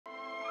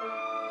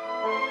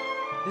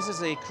This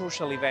is a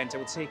crucial event, I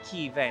would say a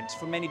key event,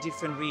 for many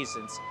different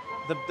reasons.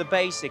 The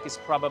basic is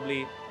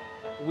probably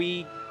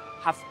we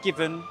have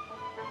given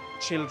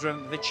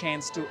children the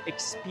chance to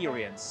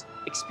experience.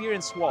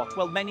 Experience what?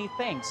 Well, many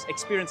things.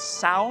 Experience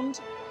sound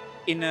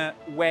in a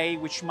way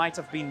which might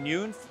have been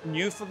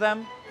new for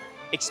them.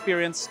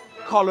 Experience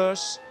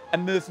colors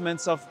and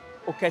movements of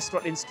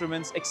orchestral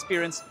instruments.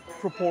 Experience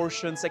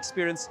proportions.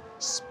 Experience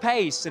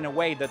space in a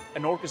way that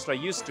an orchestra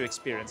used to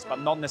experience, but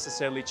not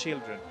necessarily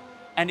children.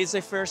 And it's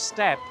a first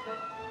step.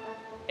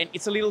 And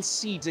it's a little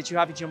seed that you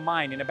have in your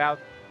mind and about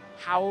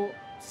how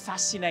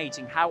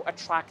fascinating, how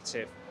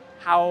attractive,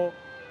 how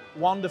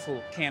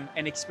wonderful can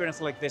an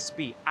experience like this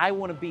be. I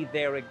want to be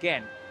there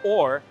again,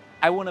 or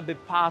I want to be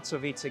part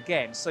of it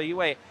again. So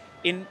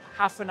in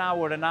half an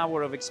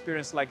hour of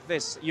experience like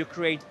this, you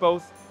create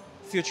both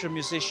future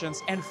musicians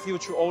and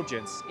future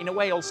audience, in a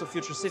way also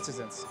future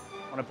citizens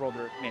on a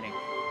broader meaning.